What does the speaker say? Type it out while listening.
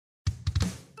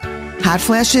Hot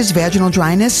flashes, vaginal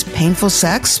dryness, painful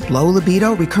sex, low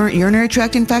libido, recurrent urinary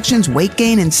tract infections, weight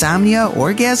gain, insomnia,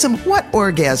 orgasm? What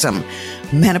orgasm?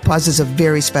 Menopause is a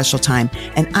very special time,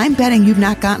 and I'm betting you've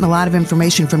not gotten a lot of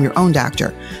information from your own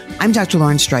doctor. I'm Dr.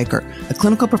 Lauren Streicher, a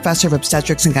clinical professor of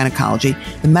obstetrics and gynecology,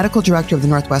 the medical director of the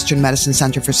Northwestern Medicine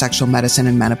Center for Sexual Medicine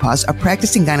and Menopause, a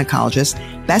practicing gynecologist,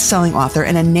 best-selling author,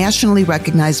 and a nationally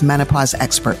recognized menopause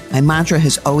expert. My mantra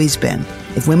has always been,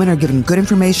 if women are given good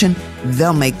information,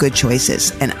 they'll make good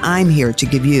choices. And I'm here to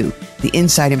give you the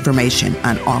inside information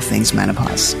on all things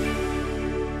menopause.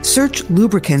 Search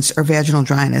lubricants or vaginal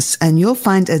dryness, and you'll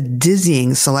find a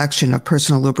dizzying selection of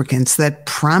personal lubricants that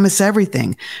promise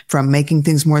everything from making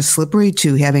things more slippery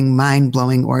to having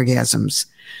mind-blowing orgasms.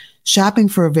 Shopping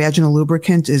for a vaginal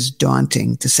lubricant is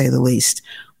daunting, to say the least,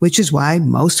 which is why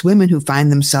most women who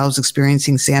find themselves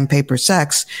experiencing sandpaper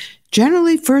sex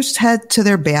generally first head to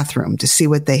their bathroom to see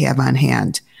what they have on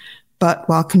hand. But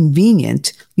while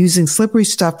convenient, using slippery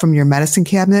stuff from your medicine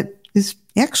cabinet is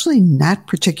actually not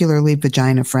particularly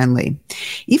vagina friendly.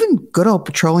 Even good old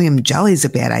petroleum jelly is a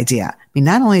bad idea. I mean,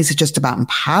 not only is it just about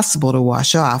impossible to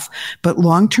wash off, but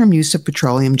long-term use of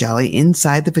petroleum jelly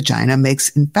inside the vagina makes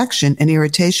infection and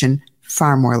irritation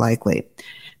far more likely.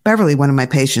 Beverly, one of my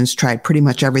patients, tried pretty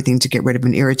much everything to get rid of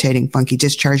an irritating, funky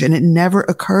discharge, and it never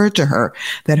occurred to her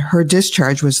that her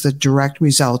discharge was the direct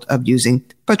result of using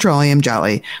petroleum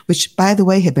jelly, which, by the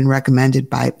way, had been recommended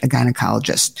by a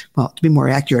gynecologist. Well, to be more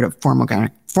accurate, a former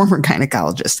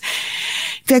gynecologist.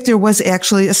 In fact, there was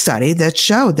actually a study that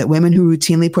showed that women who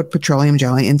routinely put petroleum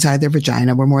jelly inside their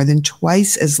vagina were more than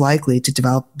twice as likely to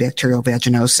develop bacterial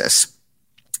vaginosis.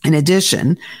 In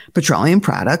addition, petroleum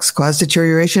products cause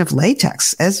deterioration of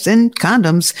latex, as in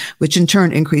condoms, which in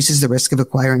turn increases the risk of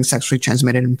acquiring sexually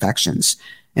transmitted infections.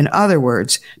 In other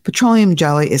words, petroleum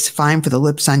jelly is fine for the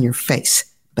lips on your face,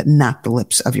 but not the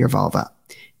lips of your vulva.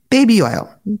 Baby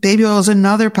oil. Baby oil is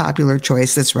another popular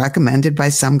choice that's recommended by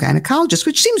some gynecologists,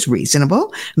 which seems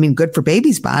reasonable. I mean, good for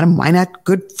baby's bottom. Why not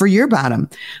good for your bottom?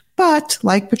 But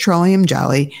like petroleum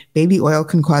jelly, baby oil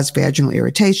can cause vaginal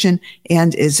irritation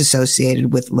and is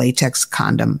associated with latex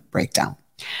condom breakdown.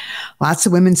 Lots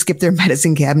of women skip their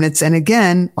medicine cabinets and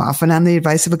again, often on the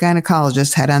advice of a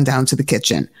gynecologist, head on down to the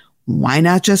kitchen. Why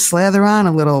not just slather on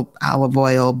a little olive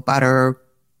oil, butter,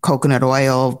 coconut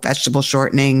oil, vegetable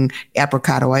shortening,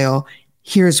 apricot oil?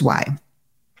 Here's why.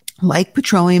 Like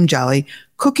petroleum jelly,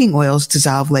 cooking oils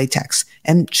dissolve latex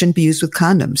and shouldn't be used with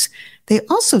condoms. They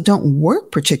also don't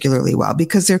work particularly well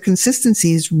because their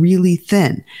consistency is really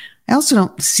thin. I also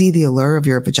don't see the allure of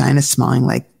your vagina smelling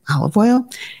like olive oil.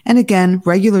 And again,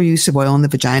 regular use of oil in the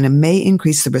vagina may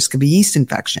increase the risk of a yeast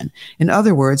infection. In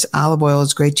other words, olive oil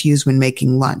is great to use when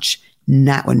making lunch,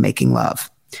 not when making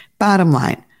love. Bottom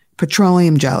line,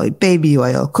 petroleum jelly, baby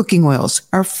oil, cooking oils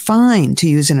are fine to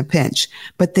use in a pinch,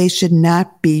 but they should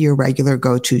not be your regular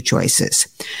go-to choices.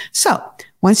 So,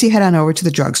 once you head on over to the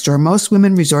drugstore, most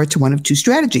women resort to one of two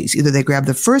strategies. Either they grab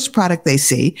the first product they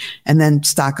see and then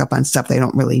stock up on stuff they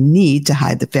don't really need to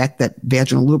hide the fact that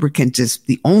vaginal lubricant is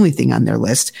the only thing on their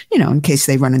list, in case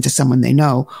they run into someone they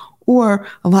know. Or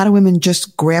a lot of women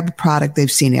just grab a product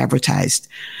they've seen advertised.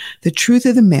 The truth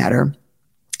of the matter,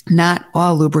 not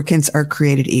all lubricants are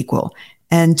created equal.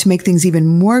 And to make things even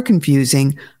more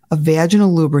confusing, a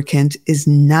vaginal lubricant is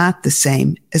not the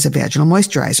same as a vaginal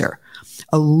moisturizer.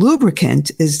 A lubricant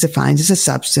is defined as a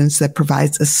substance that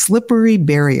provides a slippery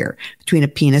barrier between a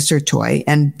penis or toy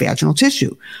and vaginal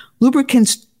tissue.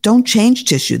 Lubricants don't change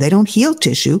tissue. They don't heal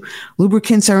tissue.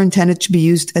 Lubricants are intended to be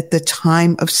used at the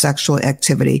time of sexual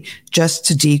activity just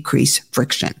to decrease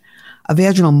friction. A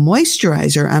vaginal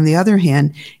moisturizer, on the other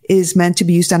hand, is meant to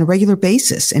be used on a regular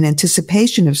basis in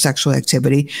anticipation of sexual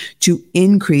activity to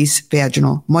increase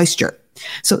vaginal moisture.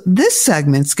 So this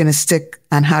segment's going to stick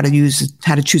on how to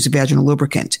choose a vaginal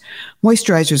lubricant.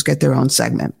 Moisturizers get their own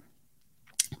segment.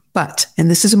 But, and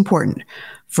this is important,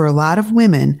 for a lot of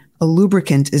women, a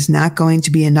lubricant is not going to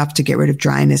be enough to get rid of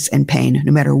dryness and pain,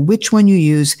 no matter which one you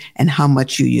use and how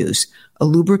much you use. A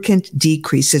lubricant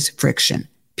decreases friction,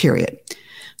 period.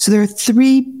 So there are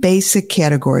three basic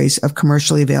categories of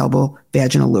commercially available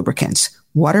vaginal lubricants: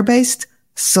 water-based,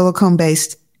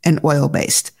 silicone-based, and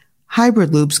oil-based. Hybrid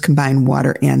lubes combine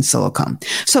water and silicone.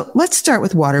 So let's start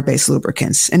with water-based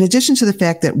lubricants. In addition to the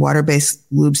fact that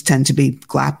water-based lubes tend to be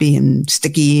gloppy and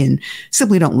sticky and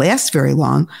simply don't last very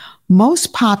long,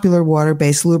 most popular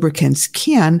water-based lubricants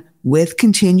can, with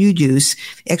continued use,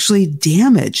 actually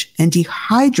damage and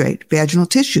dehydrate vaginal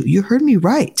tissue. You heard me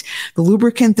right. The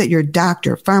lubricant that your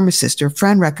doctor, pharmacist, or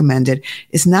friend recommended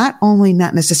is not only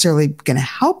not necessarily going to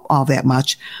help all that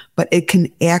much, but it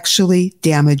can actually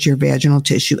damage your vaginal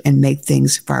tissue and make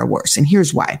things far worse. And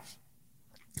here's why.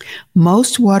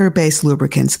 Most water-based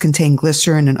lubricants contain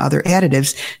glycerin and other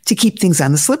additives to keep things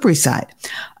on the slippery side.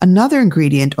 Another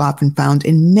ingredient often found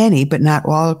in many, but not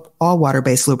all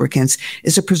water-based lubricants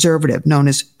is a preservative known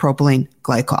as propylene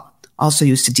glycol, also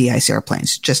used to de-ice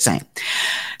airplanes, just saying.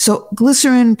 So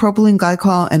glycerin, propylene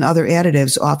glycol, and other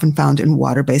additives often found in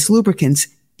water-based lubricants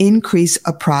increase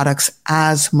a product's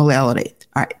osmolality.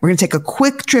 All right, we're going to take a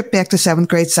quick trip back to 7th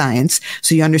grade science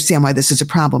so you understand why this is a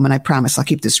problem, and I promise I'll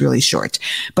keep this really short.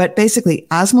 But basically,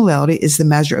 osmolality is the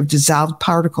measure of dissolved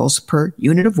particles per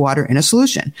unit of water in a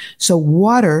solution. So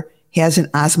water has an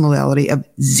osmolality of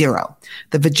 0.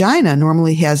 The vagina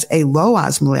normally has a low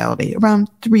osmolality, around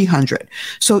 300.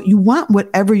 So you want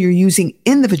whatever you're using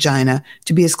in the vagina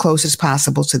to be as close as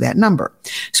possible to that number.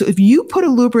 So if you put a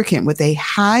lubricant with a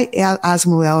high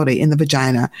osmolality in the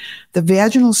vagina, the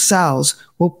vaginal cells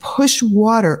will push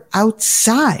water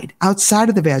outside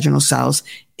of the vaginal cells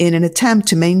in an attempt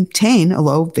to maintain a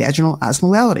low vaginal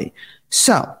osmolality.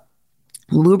 So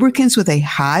lubricants with a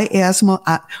high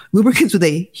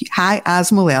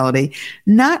osmolality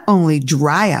not only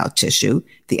dry out tissue,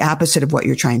 the opposite of what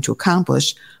you're trying to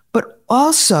accomplish, but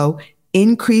also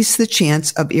increase the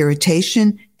chance of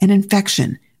irritation and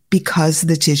infection because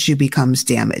the tissue becomes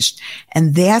damaged.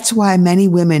 And that's why many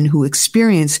women who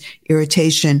experience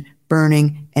irritation,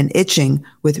 burning, and itching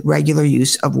with regular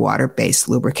use of water-based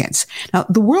lubricants. Now,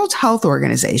 the World Health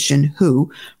Organization, WHO,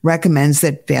 recommends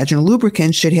that vaginal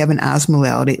lubricants should have an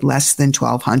osmolality less than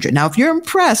 1200. Now, if you're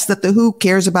impressed that the WHO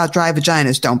cares about dry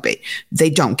vaginas, don't be. They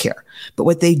don't care. But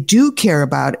what they do care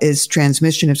about is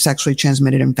transmission of sexually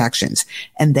transmitted infections.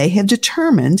 And they have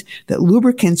determined that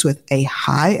lubricants with a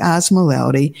high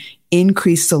osmolality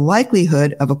increase the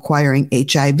likelihood of acquiring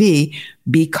HIV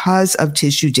because of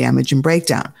tissue damage and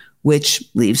breakdown, which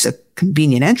leaves a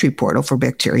convenient entry portal for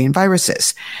bacteria and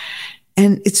viruses.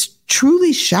 And it's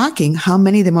truly shocking how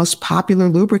many of the most popular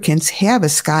lubricants have a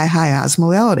sky-high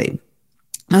osmolality.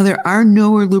 Now, there are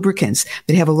newer lubricants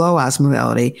that have a low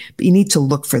osmolality, but you need to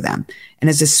look for them.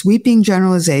 And as a sweeping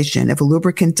generalization, if a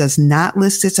lubricant does not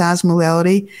list its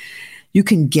osmolality, you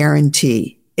can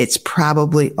guarantee it's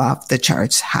probably off the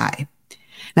charts high.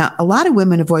 Now, a lot of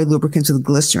women avoid lubricants with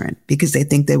glycerin because they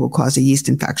think they will cause a yeast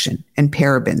infection, and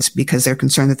parabens because they're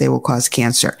concerned that they will cause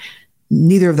cancer.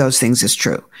 Neither of those things is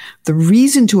true. The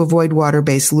reason to avoid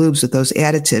water-based lubes with those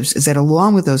additives is that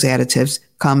along with those additives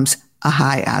comes a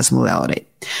high osmolality.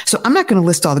 So I'm not going to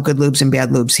list all the good lubes and bad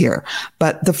lubes here,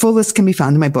 but the full list can be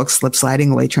found in my book, Slip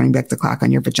Sliding Away, Turning Back the Clock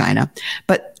on Your Vagina.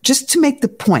 But just to make the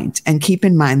point and keep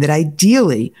in mind that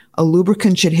ideally a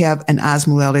lubricant should have an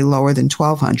osmolality lower than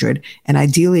 1200 and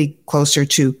ideally closer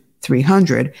to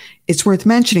 300, it's worth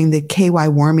mentioning that KY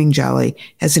warming jelly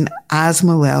has an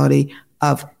osmolality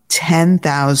of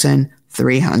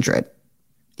 10,300.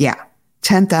 Yeah.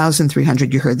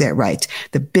 10,300. You heard that right.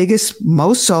 The biggest,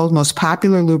 most sold, most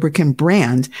popular lubricant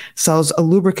brand sells a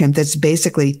lubricant that's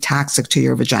basically toxic to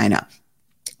your vagina.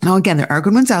 Now, again, there are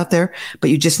good ones out there,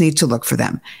 but you just need to look for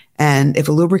them. And if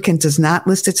a lubricant does not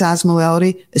list its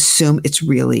osmolality, assume it's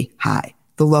really high.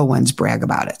 The low ones brag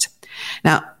about it.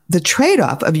 Now, the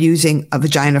trade-off of using a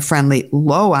vagina-friendly,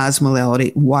 low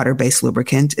osmolality water-based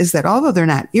lubricant is that although they're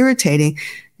not irritating,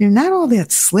 they're not all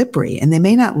that slippery and they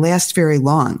may not last very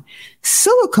long.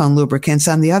 Silicone lubricants,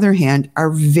 on the other hand,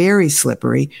 are very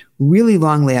slippery, really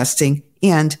long-lasting,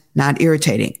 and not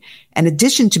irritating. In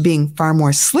addition to being far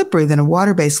more slippery than a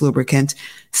water-based lubricant,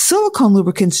 silicone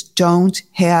lubricants don't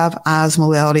have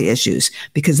osmolality issues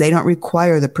because they don't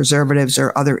require the preservatives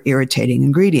or other irritating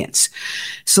ingredients.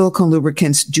 Silicone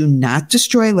lubricants do not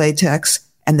destroy latex,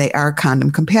 and they are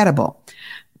condom compatible.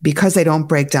 Because they don't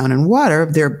break down in water,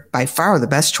 they're by far the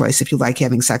best choice if you like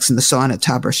having sex in the sauna,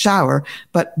 tub, or shower.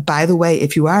 But by the way,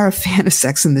 if you are a fan of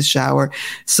sex in the shower,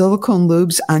 silicone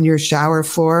lubes on your shower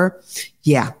floor,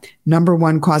 yeah, number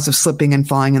one cause of slipping and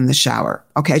falling in the shower.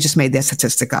 Okay, I just made that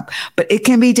statistic up. But it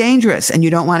can be dangerous, and you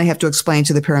don't want to have to explain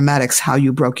to the paramedics how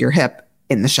you broke your hip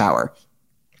in the shower.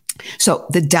 So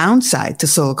the downside to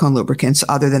silicone lubricants,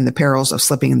 other than the perils of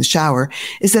slipping in the shower,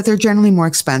 is that they're generally more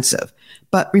expensive.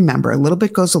 But remember, a little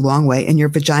bit goes a long way, and your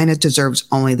vagina deserves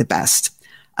only the best.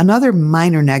 Another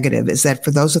minor negative is that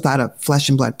for those without a flesh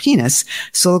and blood penis,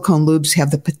 silicone lubes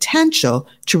have the potential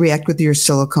to react with your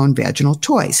silicone vaginal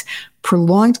toys.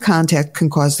 Prolonged contact can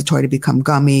cause the toy to become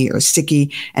gummy or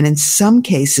sticky, and in some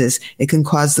cases, it can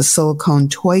cause the silicone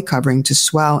toy covering to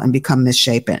swell and become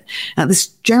misshapen. Now, this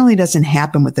generally doesn't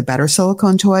happen with the better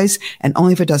silicone toys, and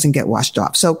only if it doesn't get washed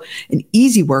off. So an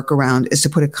easy workaround is to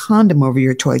put a condom over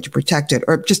your toy to protect it,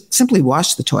 or just simply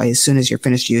wash the toy as soon as you're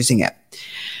finished using it.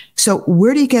 So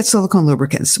where do you get silicone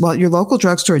lubricants? Well, your local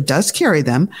drugstore does carry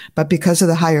them, but because of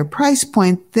the higher price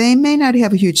point, they may not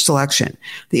have a huge selection.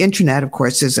 The internet, of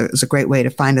course, is a great way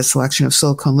to find a selection of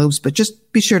silicone lubes, but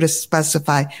just be sure to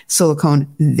specify silicone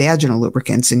vaginal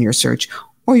lubricants in your search,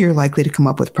 or you're likely to come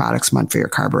up with products meant for your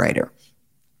carburetor.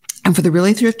 And for the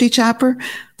really thrifty shopper,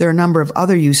 there are a number of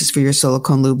other uses for your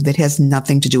silicone lube that has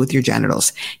nothing to do with your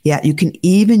genitals. Yeah, you can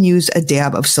even use a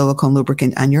dab of silicone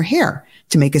lubricant on your hair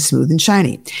to make it smooth and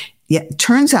shiny. Yet it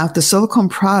turns out the silicone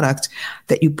product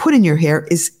that you put in your hair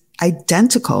is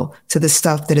identical to the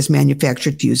stuff that is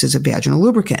manufactured to use as a vaginal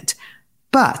lubricant.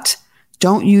 But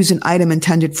don't use an item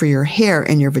intended for your hair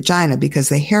in your vagina because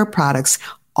the hair products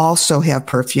also have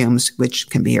perfumes, which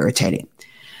can be irritating.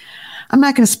 I'm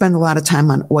not going to spend a lot of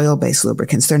time on oil-based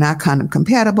lubricants. They're not condom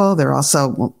compatible.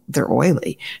 They're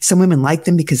oily. Some women like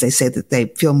them because they say that they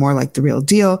feel more like the real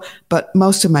deal, but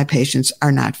most of my patients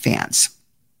are not fans.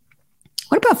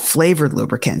 What about flavored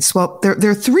lubricants? Well, there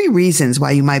are three reasons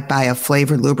why you might buy a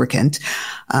flavored lubricant.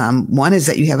 One is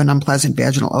that you have an unpleasant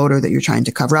vaginal odor that you're trying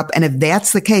to cover up. And if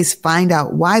that's the case, find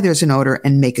out why there's an odor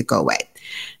and make it go away.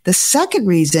 The second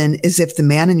reason is if the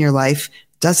man in your life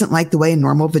doesn't like the way a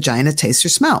normal vagina tastes or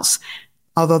smells.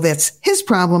 Although that's his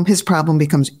problem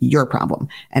becomes your problem.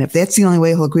 And if that's the only way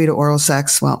he'll agree to oral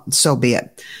sex, well, so be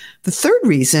it. The third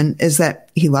reason is that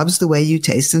he loves the way you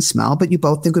taste and smell, but you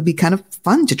both think it would be kind of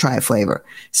fun to try a flavor.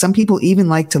 Some people even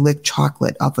like to lick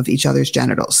chocolate off of each other's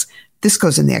genitals. This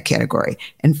goes in that category,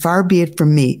 and far be it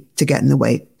from me to get in the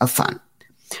way of fun.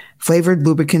 Flavored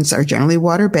lubricants are generally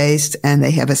water-based and they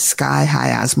have a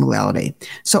sky-high osmolality.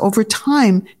 So over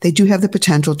time, they do have the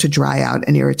potential to dry out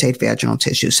and irritate vaginal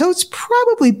tissue. So it's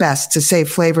probably best to save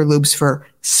flavored lubes for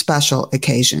special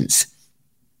occasions.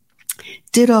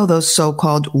 Ditto those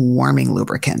so-called warming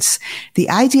lubricants. The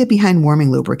idea behind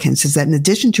warming lubricants is that in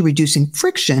addition to reducing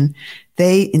friction,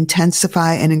 they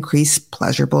intensify and increase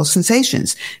pleasurable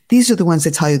sensations. These are the ones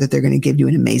that tell you that they're going to give you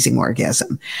an amazing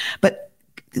orgasm. But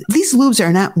these lubes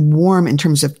are not warm in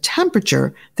terms of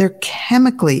temperature. They're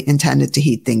chemically intended to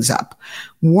heat things up.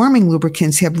 Warming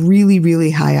lubricants have really,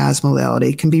 really high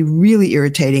osmolality, can be really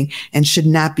irritating, and should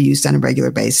not be used on a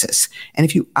regular basis. And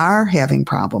if you are having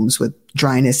problems with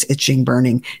dryness, itching,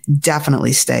 burning,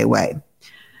 definitely stay away.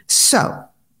 So,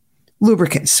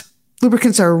 lubricants.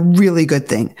 Lubricants are a really good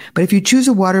thing. But if you choose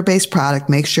a water-based product,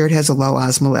 make sure it has a low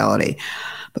osmolality.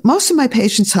 But most of my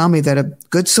patients tell me that a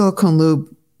good silicone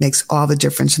lube makes all the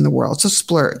difference in the world. So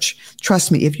splurge.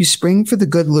 Trust me, if you spring for the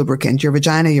good lubricant, your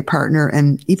vagina, your partner,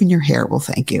 and even your hair will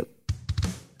thank you.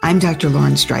 I'm Dr.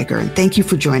 Lauren Streicher, and thank you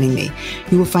for joining me.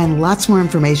 You will find lots more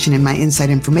information in my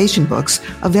Inside Information books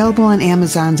available on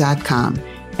Amazon.com.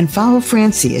 And follow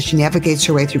Francie as she navigates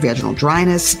her way through vaginal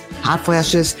dryness, hot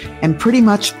flashes, and pretty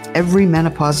much every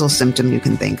menopausal symptom you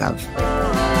can think of.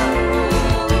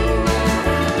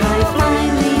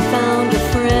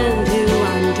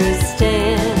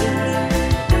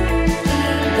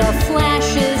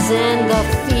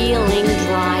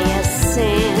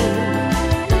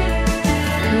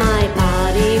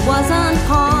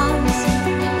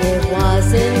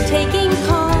 Taking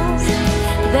calls,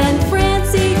 then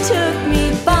Francie took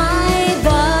me by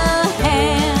the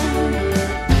hand.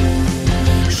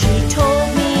 She told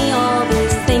me all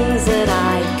these things that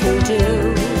I can do,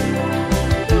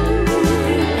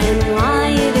 and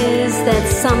why it is that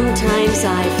sometimes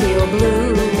I feel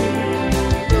blue.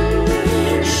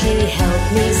 She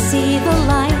helped me see the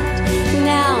light.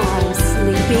 Now I'm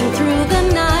sleeping through the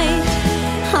night.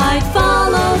 I find